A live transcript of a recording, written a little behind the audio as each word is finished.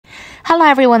Hello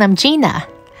everyone, I'm Gina.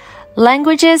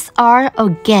 Languages are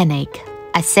organic.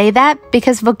 I say that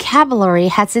because vocabulary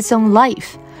has its own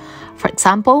life. For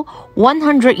example,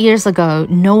 100 years ago,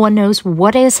 no one knows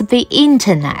what is the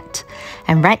internet.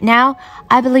 And right now,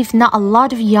 I believe not a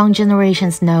lot of young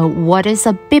generations know what is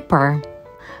a beeper.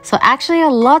 So actually, a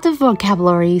lot of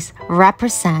vocabularies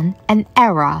represent an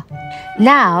era.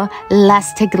 Now,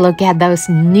 let's take a look at those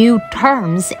new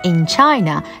terms in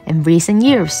China in recent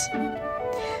years.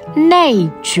 内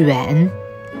卷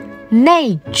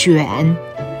内卷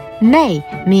内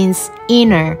means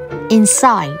inner,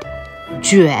 inside.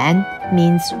 卷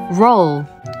means roll,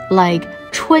 like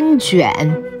春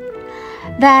卷.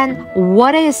 Then,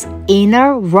 what is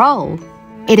inner roll?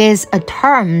 It is a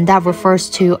term that refers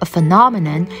to a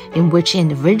phenomenon in which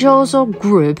individuals or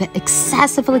groups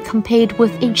excessively compete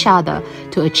with each other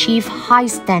to achieve high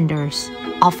standards,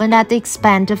 often at the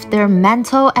expense of their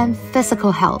mental and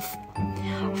physical health.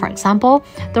 For example,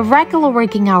 the regular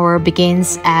working hour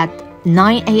begins at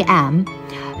 9 a.m.,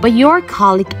 but your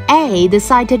colleague A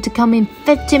decided to come in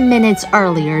 15 minutes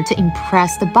earlier to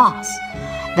impress the boss.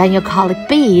 Then your colleague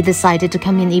B decided to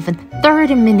come in even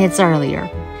 30 minutes earlier.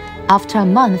 After a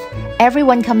month,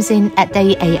 everyone comes in at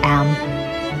 8 a.m.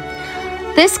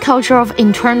 This culture of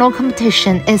internal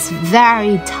competition is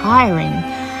very tiring.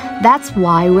 That's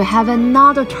why we have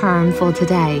another term for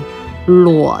today,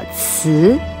 裸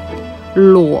辞.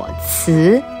 裸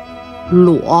辞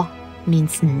裸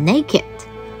means naked.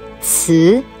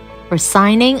 辞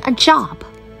resigning a job.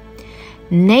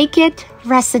 Naked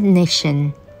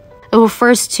resignation. It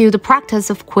refers to the practice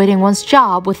of quitting one's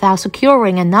job without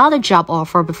securing another job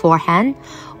offer beforehand,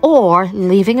 or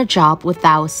leaving a job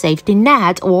without a safety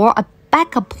net or a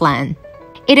backup plan.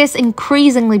 It is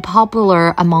increasingly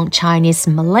popular among Chinese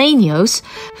millennials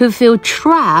who feel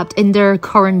trapped in their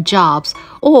current jobs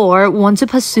or want to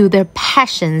pursue their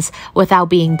passions without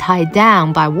being tied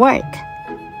down by work.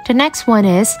 The next one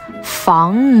is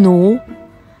房奴.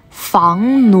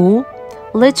 房奴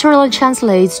literally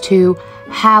translates to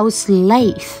house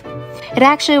slave. It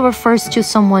actually refers to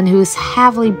someone who is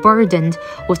heavily burdened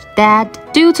with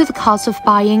debt due to the cost of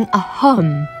buying a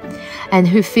home, and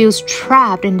who feels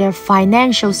trapped in their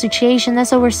financial situation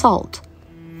as a result.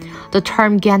 The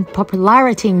term gained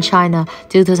popularity in China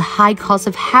due to the high cost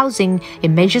of housing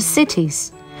in major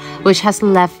cities, which has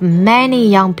left many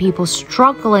young people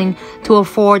struggling to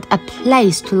afford a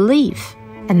place to live.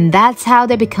 And that's how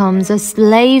they become a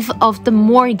slave of the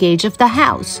mortgage of the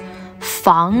house.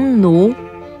 房奴.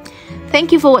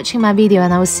 Thank you for watching my video,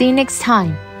 and I will see you next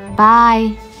time.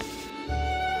 Bye.